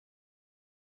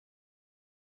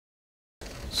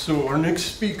So our next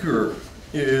speaker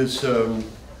is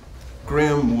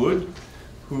Graeme Wood,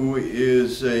 who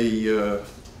is a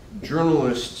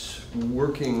journalist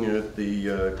working at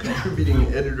the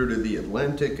contributing editor to The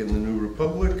Atlantic and the New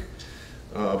Republic,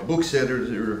 books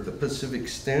editor of the Pacific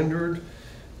Standard,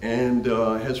 and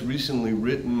has recently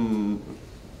written,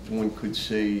 one could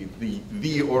say,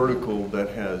 the article that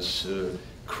has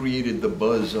created the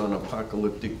buzz on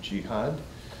apocalyptic jihad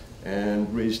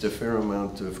and raised a fair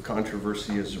amount of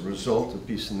controversy as a result. A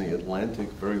piece in The Atlantic,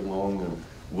 very long and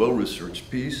well-researched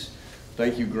piece.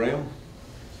 Thank you, Graeme.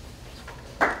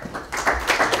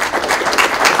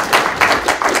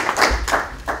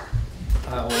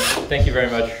 Well, thank you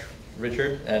very much,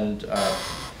 Richard, and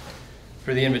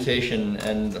for the invitation,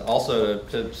 and also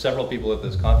to several people at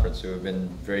this conference who have been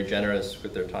very generous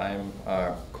with their time,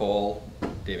 Cole,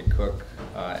 David Cook,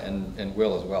 and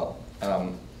Will as well.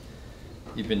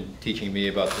 You've been teaching me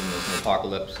about the Muslim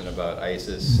apocalypse and about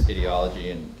ISIS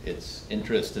ideology and its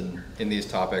interest in these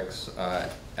topics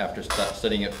after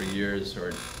studying it for years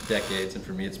or decades, and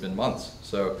for me it's been months.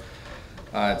 So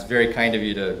it's very kind of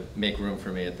you to make room for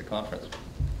me at the conference.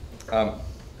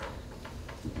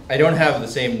 I don't have the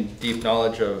same deep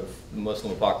knowledge of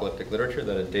Muslim apocalyptic literature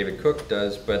that David Cook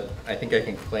does, but I think I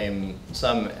can claim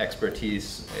some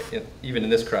expertise, even in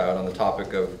this crowd, on the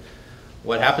topic of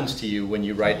what happens to you when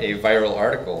you write a viral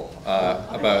article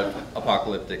about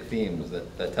apocalyptic themes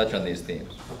that touch on these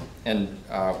themes. And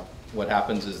what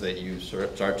happens is that you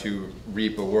start to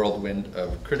reap a whirlwind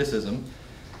of criticism,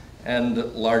 and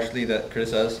largely that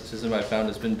criticism I've found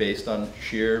has been based on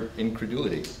sheer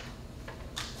incredulity.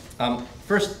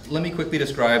 First, let me quickly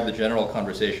describe the general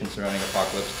conversation surrounding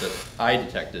apocalypse that I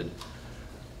detected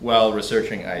while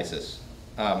researching ISIS.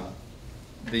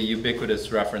 The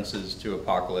ubiquitous references to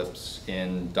apocalypse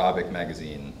in Dabiq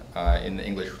magazine, in the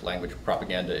English language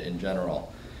propaganda in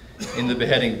general, in the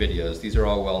beheading videos, these are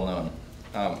all well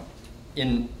known.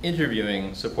 In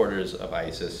interviewing supporters of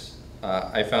ISIS,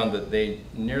 I found that they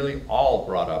nearly all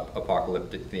brought up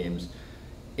apocalyptic themes,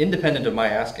 independent of my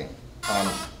asking.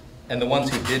 And the ones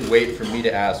who did wait for me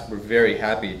to ask were very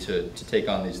happy to take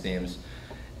on these themes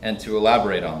and to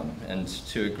elaborate on them, and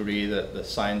to agree that the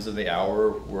signs of the hour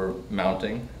were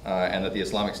mounting, and that the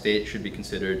Islamic State should be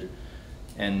considered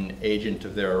an agent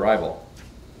of their arrival.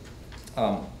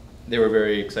 They were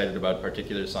very excited about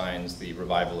particular signs: the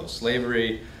revival of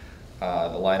slavery,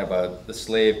 the line about the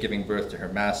slave giving birth to her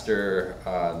master,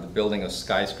 the building of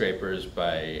skyscrapers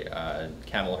by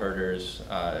camel herders,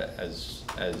 as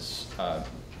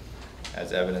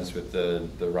evidence with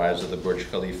the rise of the Burj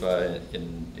Khalifa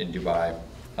in Dubai.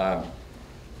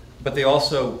 But they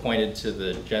also pointed to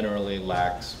the generally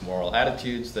lax moral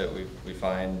attitudes that we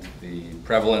find, the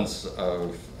prevalence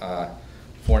of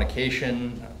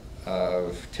fornication,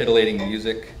 of titillating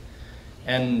music,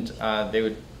 and they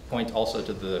would point also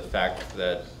to the fact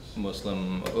that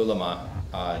Muslim ulama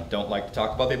don't like to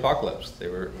talk about the apocalypse.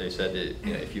 They said,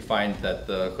 if you find that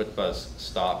the khutbahs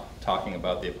stop talking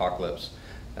about the apocalypse,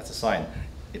 that's a sign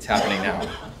it's happening now.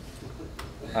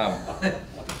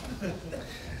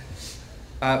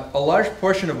 A large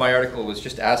portion of my article was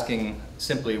just asking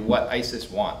simply what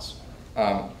ISIS wants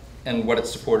and what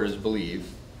its supporters believe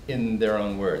in their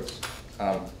own words.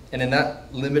 And in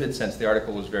that limited sense, the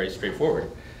article was very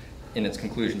straightforward in its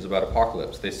conclusions about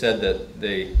apocalypse. They said that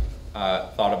they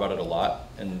thought about it a lot,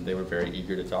 and they were very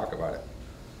eager to talk about it.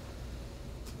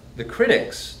 The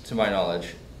critics, to my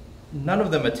knowledge, none of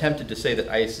them attempted to say that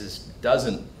ISIS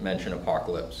doesn't mention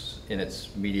apocalypse in its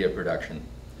media production.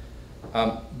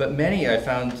 But many, I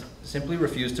found, simply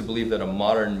refused to believe that a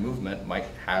modern movement might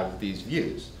have these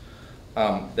views,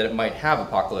 that it might have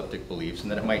apocalyptic beliefs,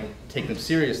 and that it might take them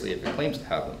seriously if it claims to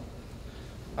have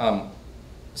them.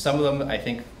 Some of them, I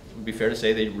think, it would be fair to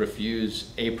say, they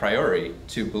refuse a priori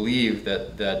to believe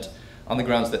that on the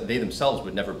grounds that they themselves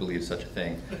would never believe such a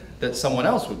thing, that someone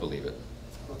else would believe it.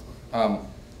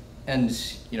 And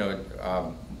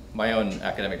my own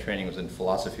academic training was in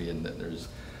philosophy, and there's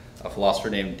a philosopher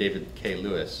named David K.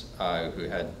 Lewis who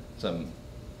had some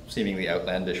seemingly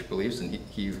outlandish beliefs, and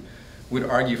he would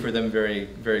argue for them very,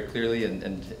 very clearly,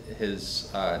 and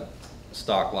his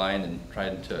stock line in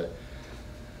trying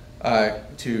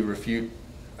to refute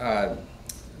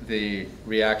the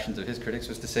reactions of his critics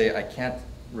was to say, I can't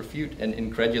refute an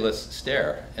incredulous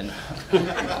stare. And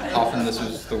often this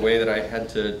was the way that I had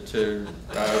to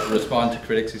respond to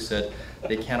critics who said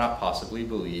they cannot possibly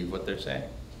believe what they're saying.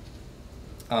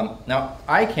 Now,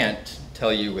 I can't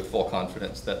tell you with full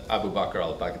confidence that Abu Bakr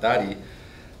al-Baghdadi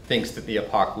thinks that the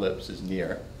apocalypse is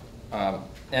near.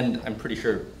 And I'm pretty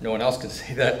sure no one else can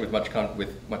say that with much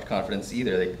confidence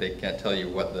either. They can't tell you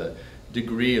what the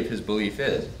degree of his belief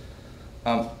is.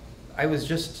 I was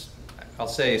just, I'll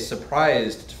say,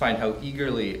 surprised to find how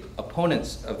eagerly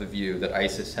opponents of the view that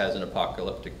ISIS has an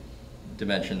apocalyptic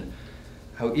dimension,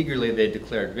 how eagerly they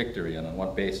declared victory and on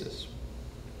what basis.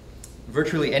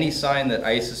 Virtually any sign that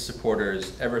ISIS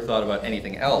supporters ever thought about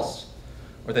anything else,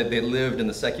 or that they lived in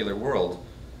the secular world,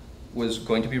 was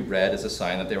going to be read as a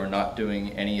sign that they were not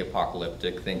doing any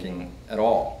apocalyptic thinking at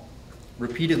all.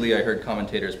 Repeatedly, I heard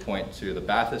commentators point to the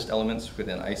Ba'athist elements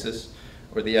within ISIS,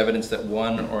 or the evidence that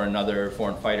one or another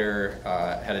foreign fighter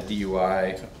had a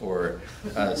DUI or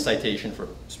a citation for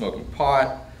smoking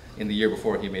pot in the year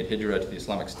before he made hijrah to the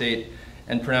Islamic State,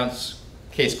 and pronounce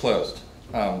case closed.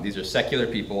 These are secular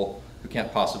people who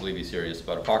can't possibly be serious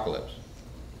about apocalypse.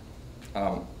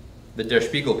 The Der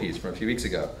Spiegel piece from a few weeks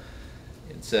ago,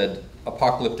 it said,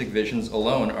 apocalyptic visions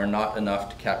alone are not enough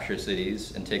to capture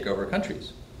cities and take over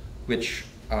countries, which,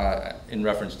 in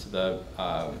reference to the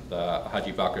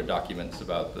Haji Bakr documents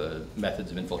about the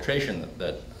methods of infiltration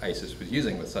that ISIS was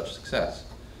using with such success.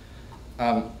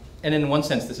 And in one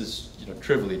sense, this is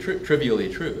trivially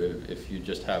true. If you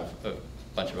just have a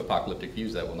bunch of apocalyptic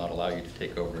views, that will not allow you to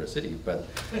take over a city, but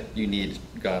you need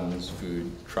guns, food,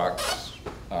 trucks,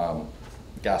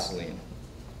 gasoline,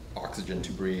 oxygen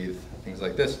to breathe, things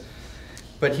like this.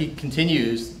 But he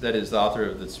continues, that is the author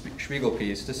of the Spiegel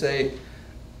piece, to say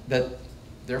that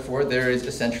therefore there is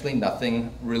essentially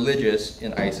nothing religious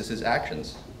in ISIS's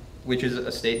actions, which is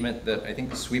a statement that I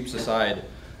think sweeps aside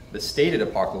the stated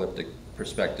apocalyptic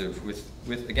perspective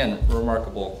with again,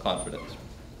 remarkable confidence.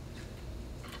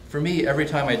 For me, every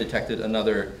time I detected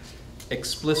another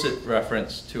explicit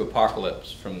reference to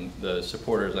apocalypse from the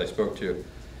supporters I spoke to,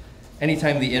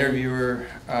 anytime the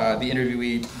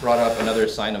interviewee brought up another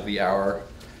sign of the hour,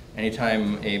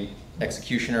 anytime a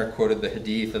executioner quoted the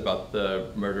hadith about the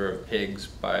murder of pigs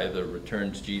by the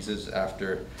returned Jesus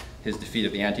after his defeat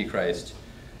of the Antichrist,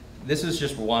 this is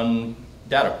just one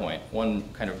data point, one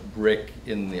kind of brick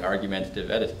in the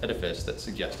argumentative edifice that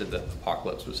suggested that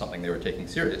apocalypse was something they were taking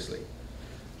seriously.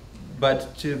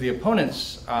 But to the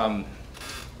opponents,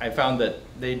 I found that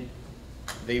they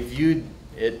viewed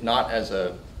it not as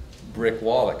a brick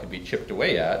wall that could be chipped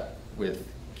away at with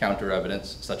counter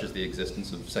evidence, such as the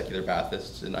existence of secular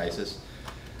Ba'athists in ISIS.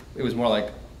 It was more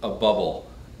like a bubble,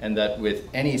 and that with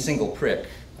any single prick,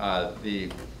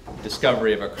 the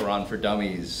discovery of a Quran for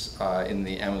Dummies in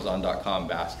the Amazon.com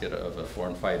basket of a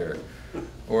foreign fighter,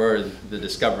 or the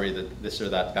discovery that this or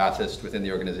that Ba'athist within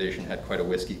the organization had quite a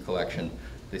whiskey collection,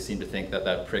 they seemed to think that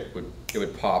that prick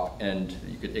would pop and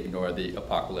you could ignore the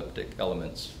apocalyptic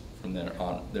elements from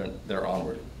there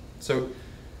onward. So,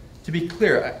 to be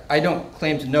clear, I don't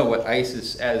claim to know what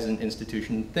ISIS as an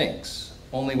institution thinks,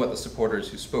 only what the supporters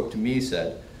who spoke to me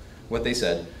said, what they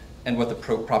said, and what the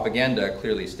propaganda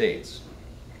clearly states.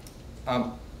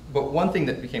 But one thing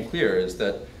that became clear is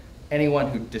that anyone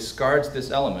who discards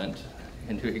this element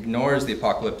and who ignores the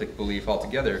apocalyptic belief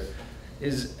altogether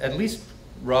is at least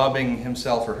robbing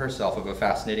himself or herself of a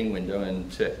fascinating window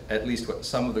into at least what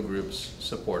some of the group's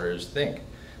supporters think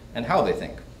and how they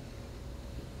think.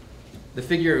 The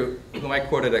figure whom I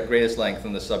quoted at greatest length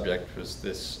on the subject was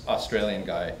this Australian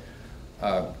guy,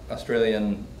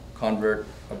 Australian convert,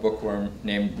 a bookworm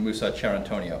named Musa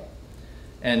Charantonio.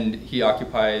 And he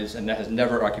occupies and has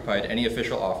never occupied any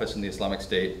official office in the Islamic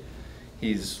State.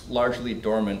 He's largely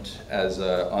dormant as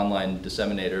an online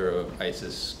disseminator of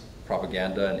ISIS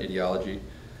propaganda and ideology.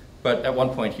 But at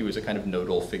one point he was a kind of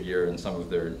nodal figure in some of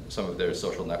their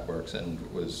social networks and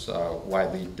was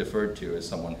widely deferred to as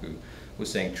someone who was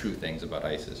saying true things about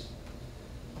ISIS.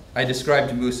 I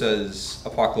described Musa's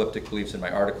apocalyptic beliefs in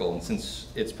my article, and since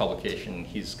its publication,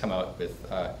 he's come out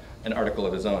with an article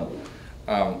of his own,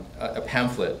 a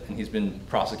pamphlet, and he's been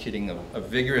prosecuting a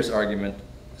vigorous argument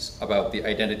about the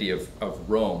identity of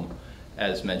Rome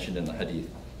as mentioned in the Hadith,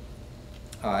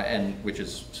 and which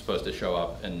is supposed to show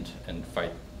up and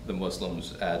fight the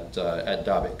Muslims at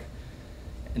Dabik.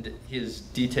 And his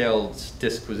detailed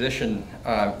disquisition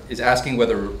is asking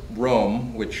whether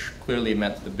Rome, which clearly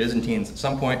meant the Byzantines at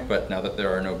some point, but now that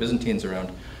there are no Byzantines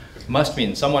around, must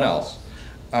mean someone else.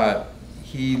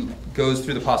 He goes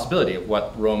through the possibility of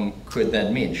what Rome could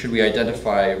then mean. Should we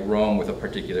identify Rome with a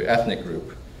particular ethnic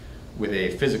group, with a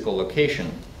physical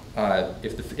location?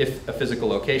 If a physical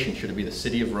location, should it be the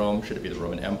city of Rome? Should it be the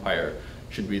Roman Empire?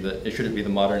 Should it be the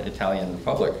modern Italian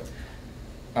Republic?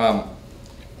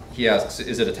 He asks,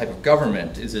 is it a type of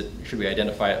government? Should we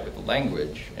identify it with the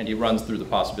language? And he runs through the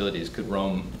possibilities. Could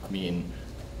Rome mean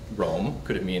Rome?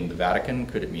 Could it mean the Vatican?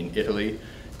 Could it mean Italy?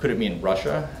 Could it mean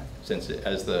Russia, since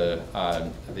as the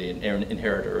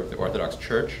inheritor of the Orthodox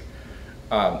Church?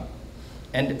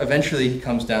 And eventually he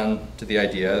comes down to the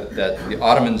idea that the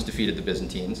Ottomans defeated the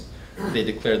Byzantines. They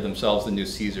declared themselves the new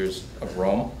Caesars of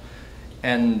Rome,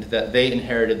 and that they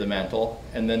inherited the mantle.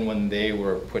 And then when they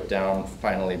were put down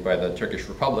finally by the Turkish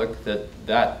Republic,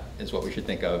 that is what we should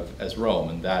think of as Rome,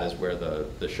 and that is where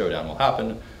the showdown will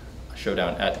happen, a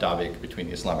showdown at Dabik between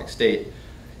the Islamic State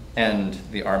and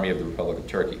the army of the Republic of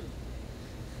Turkey.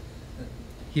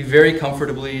 He very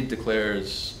comfortably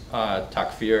declares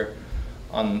takfir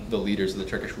on the leaders of the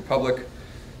Turkish Republic,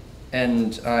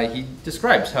 and he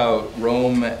describes how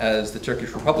Rome as the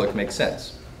Turkish Republic makes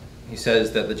sense. He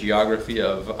says that the geography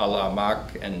of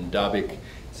Al-Amaq and Dabik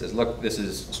says, look, this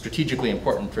is strategically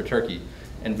important for Turkey,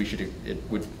 and it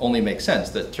would only make sense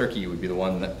that Turkey would be the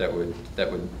one that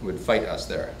would fight us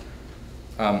there.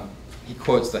 He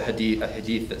quotes a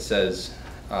hadith that says,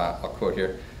 I'll quote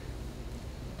here,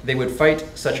 "They would fight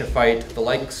such a fight, the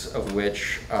likes of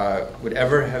which would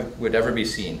ever be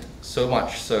seen, so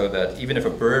much so that even if a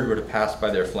bird were to pass by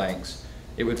their flanks,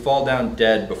 it would fall down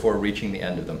dead before reaching the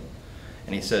end of them."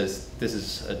 And he says this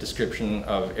is a description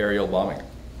of aerial bombing.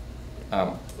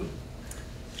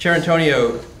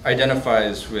 Cherentonio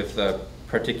identifies with a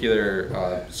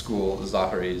particular school, the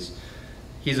Zaharis.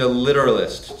 He's a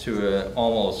literalist to an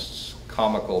almost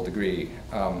comical degree.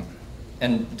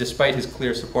 And despite his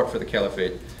clear support for the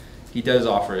caliphate, he does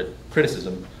offer it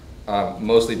criticism,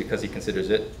 mostly because he considers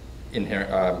it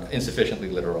insufficiently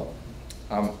literal.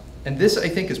 And this, I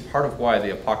think, is part of why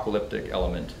the apocalyptic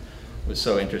element was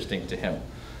so interesting to him.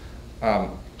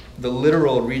 The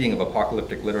literal reading of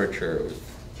apocalyptic literature with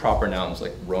proper nouns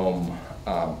like Rome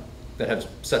that have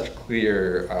such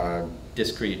clear,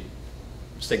 discrete,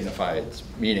 signified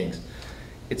meanings,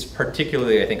 it's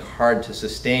particularly, I think, hard to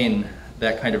sustain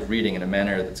that kind of reading in a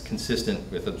manner that's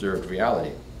consistent with observed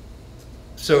reality.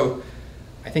 So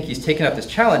I think he's taken up this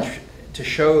challenge to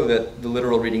show that the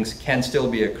literal readings can still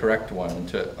be a correct one and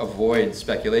to avoid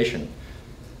speculation.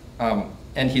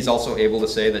 And he's also able to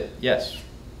say that, yes,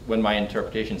 when my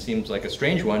interpretation seems like a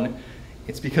strange one,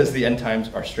 it's because the end times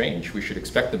are strange. We should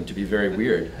expect them to be very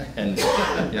weird. And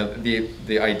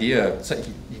the idea, so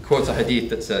he quotes a hadith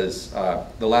that says,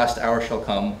 "The last hour shall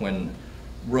come when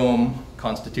Rome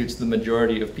constitutes the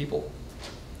majority of people."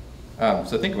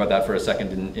 So think about that for a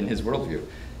second in his worldview.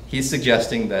 He's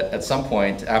suggesting that at some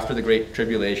point, after the Great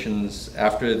Tribulations,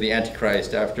 after the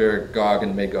Antichrist, after Gog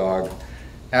and Magog,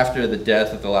 after the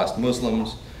death of the last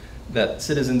Muslims, that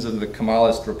citizens of the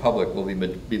Kemalist Republic will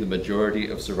be the majority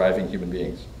of surviving human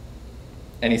beings.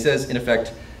 And he says, in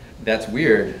effect, that's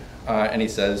weird. And he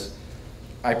says,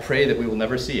 I pray that we will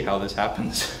never see how this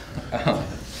happens.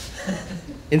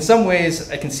 In some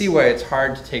ways, I can see why it's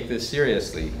hard to take this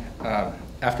seriously.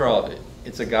 After all,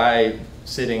 it's a guy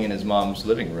sitting in his mom's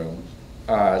living room,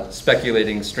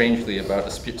 speculating strangely about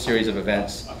a series of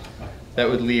events that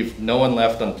would leave no one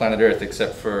left on planet Earth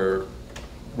except for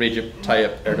Recep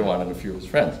Tayyip Erdogan and a few of his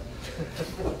friends.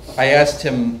 I asked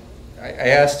an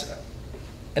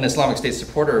Islamic State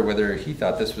supporter whether he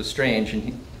thought this was strange,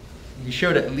 and he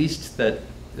showed at least that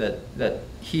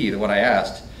he, the one I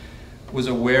asked, was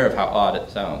aware of how odd it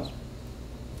sounds.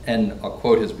 And I'll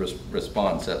quote his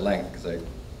response at length because I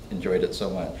enjoyed it so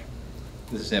much.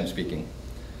 This is him speaking.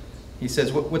 He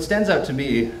says, what stands out to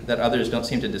me that others don't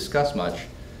seem to discuss much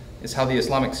is how the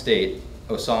Islamic State,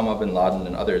 Osama bin Laden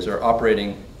and others, are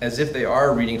operating as if they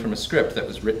are reading from a script that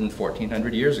was written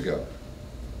 1,400 years ago.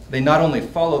 They not only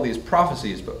follow these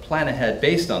prophecies, but plan ahead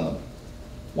based on them.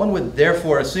 One would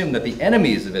therefore assume that the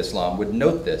enemies of Islam would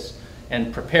note this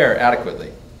and prepare adequately.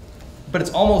 But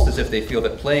it's almost as if they feel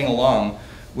that playing along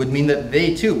would mean that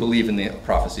they too believe in the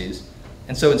prophecies,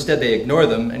 and so instead they ignore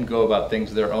them and go about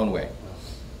things their own way.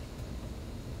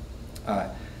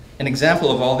 An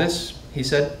example of all this, he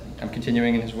said, I'm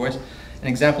continuing in his voice, an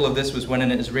example of this was when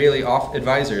an Israeli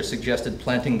advisor suggested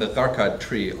planting the Gharqad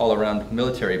tree all around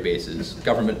military bases,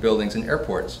 government buildings, and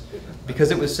airports,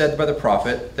 because it was said by the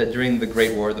Prophet that during the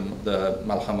Great War, the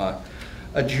Malhama,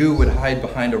 a Jew would hide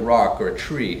behind a rock or a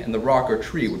tree, and the rock or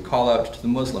tree would call out to the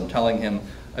Muslim, telling him,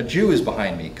 "A Jew is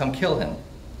behind me, come kill him."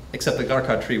 Except the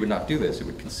Gharqad tree would not do this, it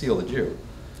would conceal the Jew.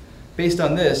 Based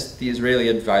on this, the Israeli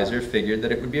advisor figured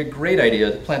that it would be a great idea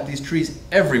to plant these trees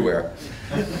everywhere,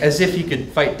 as if he could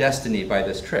fight destiny by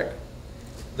this trick.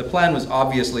 The plan was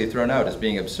obviously thrown out as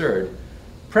being absurd,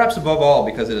 perhaps above all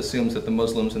because it assumes that the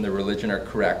Muslims and their religion are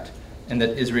correct, and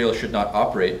that Israel should not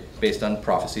operate based on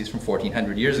prophecies from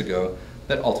 1,400 years ago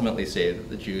that ultimately say that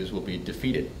the Jews will be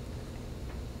defeated.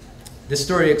 This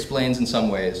story explains in some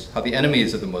ways how the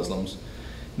enemies of the Muslims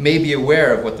may be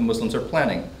aware of what the Muslims are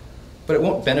planning, but it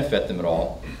won't benefit them at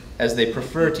all, as they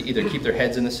prefer to either keep their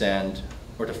heads in the sand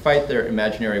or to fight their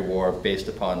imaginary war based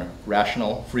upon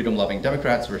rational, freedom-loving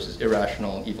Democrats versus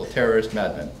irrational, evil terrorist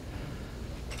madmen.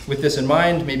 With this in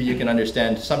mind, maybe you can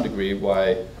understand to some degree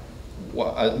why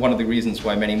one of the reasons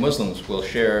why many Muslims will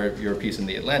share your piece in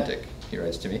The Atlantic, he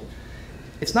writes to me.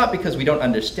 It's not because we don't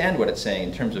understand what it's saying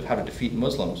in terms of how to defeat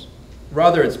Muslims.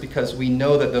 Rather, it's because we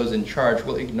know that those in charge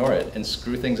will ignore it and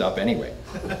screw things up anyway.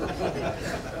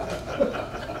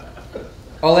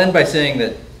 I'll end by saying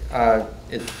that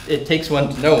it takes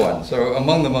one to know one. So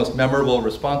among the most memorable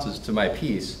responses to my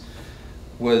piece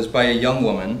was by a young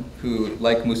woman who,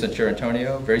 like Musa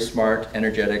Cherantonio, very smart,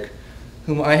 energetic,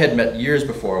 whom I had met years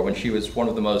before when she was one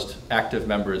of the most active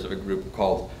members of a group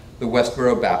called the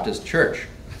Westboro Baptist Church.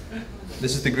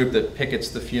 This is the group that pickets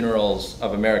the funerals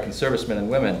of American servicemen and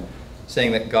women,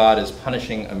 saying that God is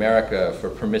punishing America for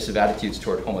permissive attitudes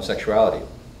toward homosexuality.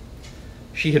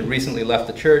 She had recently left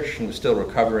the church and was still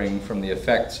recovering from the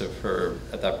effects of her,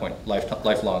 at that point,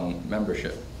 lifelong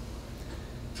membership.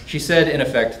 She said, in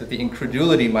effect, that the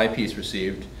incredulity my piece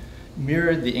received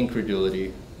mirrored the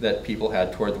incredulity that people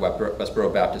had toward the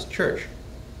Westboro Baptist Church.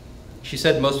 She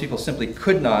said most people simply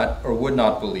could not or would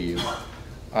not believe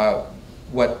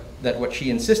that what she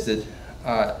insisted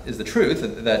is the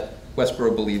truth, that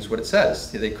Westboro believes what it says.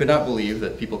 They could not believe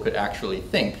that people could actually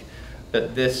think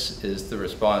that this is the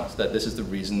response, that this is the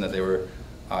reason that they were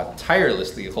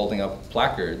tirelessly holding up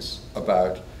placards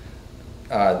about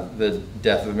the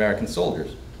death of American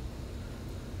soldiers.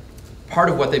 Part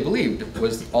of what they believed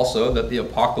was also that the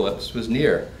apocalypse was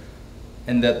near,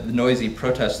 and that the noisy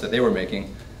protests that they were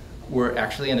making were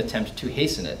actually an attempt to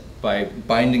hasten it by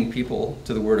binding people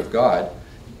to the Word of God,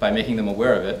 by making them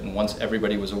aware of it, and once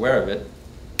everybody was aware of it,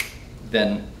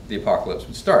 then the apocalypse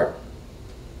would start.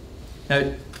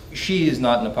 Now, she is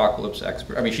not an apocalypse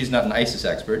expert. I mean, she's not an ISIS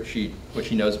expert. What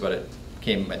she knows about it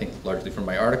came, I think, largely from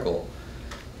my article.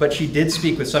 But she did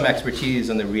speak with some expertise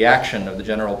on the reaction of the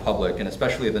general public, and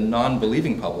especially the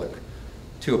non-believing public,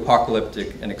 to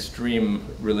apocalyptic and extreme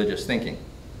religious thinking.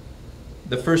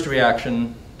 The first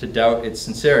reaction, to doubt its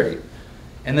sincerity,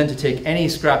 and then to take any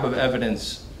scrap of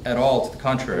evidence at all to the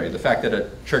contrary. The fact that a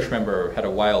church member had a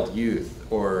wild youth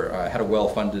or had a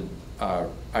well-funded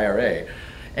IRA,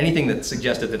 anything that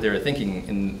suggested that they were thinking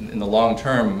in the long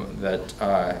term that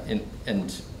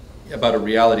and about a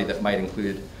reality that might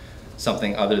include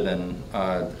something other than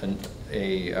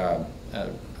a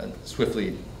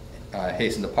swiftly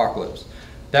hastened apocalypse.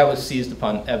 That was seized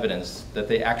upon evidence that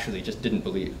they actually just didn't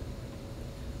believe.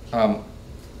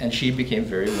 And she became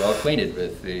very well acquainted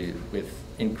with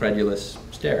incredulous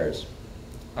stares.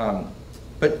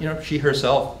 But she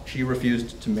herself, she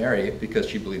refused to marry because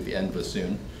she believed the end was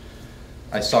soon.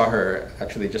 I saw her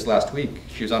actually just last week.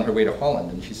 She was on her way to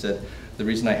Holland, and she said, the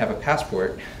reason I have a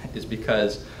passport is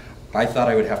because I thought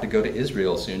I would have to go to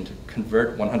Israel soon to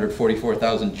convert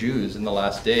 144,000 Jews in the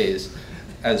last days,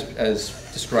 as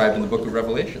described in the book of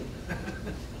Revelation.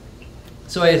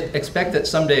 So I expect that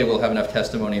someday we'll have enough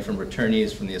testimony from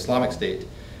returnees from the Islamic State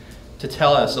to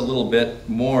tell us a little bit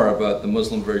more about the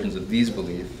Muslim versions of these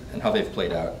beliefs and how they've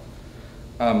played out.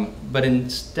 But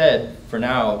instead, for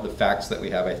now, the facts that we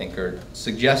have, I think, are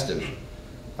suggestive.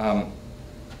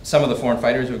 Some of the foreign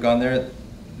fighters who have gone there,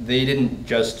 they didn't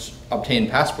just obtain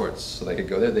passports so they could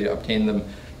go there. They obtained them,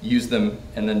 used them,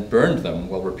 and then burned them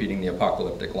while repeating the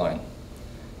apocalyptic line.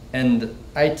 And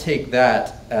I take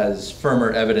that as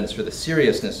firmer evidence for the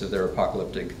seriousness of their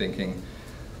apocalyptic thinking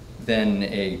than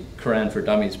a Quran for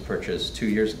Dummies purchase 2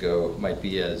 years ago might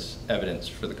be as evidence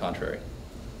for the contrary.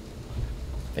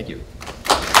 Thank you.